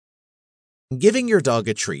Giving your dog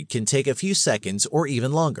a treat can take a few seconds or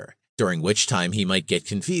even longer, during which time he might get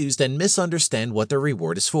confused and misunderstand what the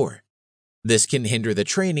reward is for. This can hinder the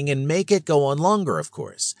training and make it go on longer, of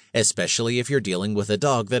course, especially if you're dealing with a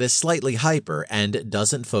dog that is slightly hyper and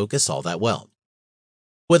doesn't focus all that well.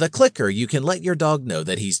 With a clicker, you can let your dog know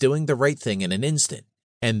that he's doing the right thing in an instant,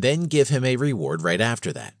 and then give him a reward right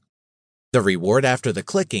after that. The reward after the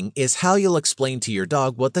clicking is how you'll explain to your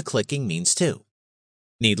dog what the clicking means too.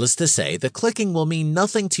 Needless to say, the clicking will mean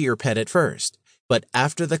nothing to your pet at first, but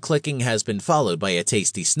after the clicking has been followed by a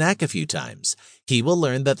tasty snack a few times, he will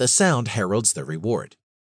learn that the sound heralds the reward.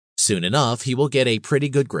 Soon enough, he will get a pretty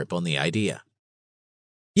good grip on the idea.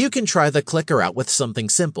 You can try the clicker out with something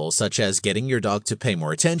simple, such as getting your dog to pay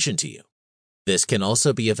more attention to you. This can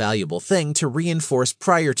also be a valuable thing to reinforce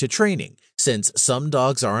prior to training, since some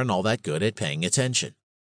dogs aren't all that good at paying attention.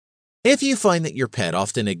 If you find that your pet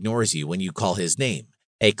often ignores you when you call his name,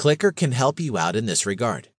 a clicker can help you out in this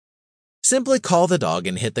regard. Simply call the dog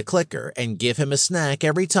and hit the clicker and give him a snack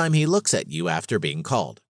every time he looks at you after being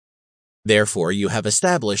called. Therefore, you have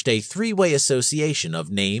established a three-way association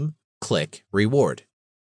of name, click, reward.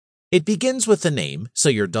 It begins with the name, so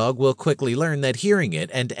your dog will quickly learn that hearing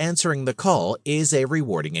it and answering the call is a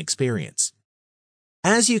rewarding experience.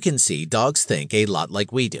 As you can see, dogs think a lot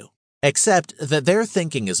like we do, except that their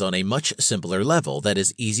thinking is on a much simpler level that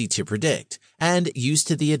is easy to predict and used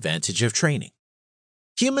to the advantage of training.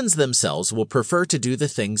 Humans themselves will prefer to do the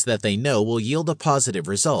things that they know will yield a positive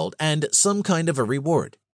result and some kind of a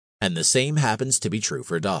reward, and the same happens to be true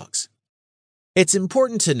for dogs. It's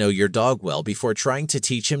important to know your dog well before trying to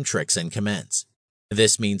teach him tricks and commands.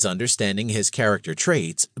 This means understanding his character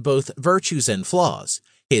traits, both virtues and flaws,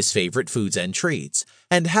 his favorite foods and treats,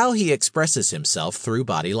 and how he expresses himself through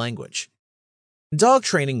body language. Dog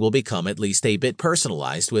training will become at least a bit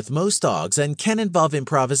personalized with most dogs and can involve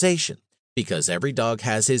improvisation, because every dog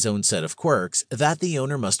has his own set of quirks that the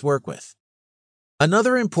owner must work with.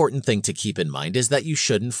 Another important thing to keep in mind is that you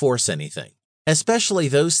shouldn't force anything, especially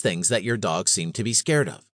those things that your dog seems to be scared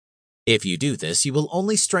of. If you do this, you will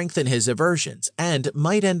only strengthen his aversions and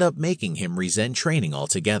might end up making him resent training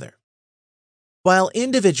altogether. While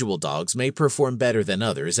individual dogs may perform better than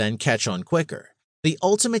others and catch on quicker, the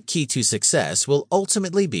ultimate key to success will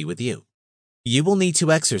ultimately be with you. You will need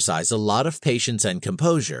to exercise a lot of patience and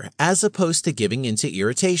composure as opposed to giving into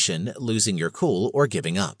irritation, losing your cool, or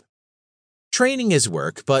giving up. Training is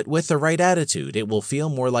work, but with the right attitude, it will feel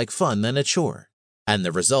more like fun than a chore, and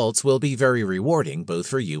the results will be very rewarding both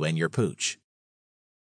for you and your pooch.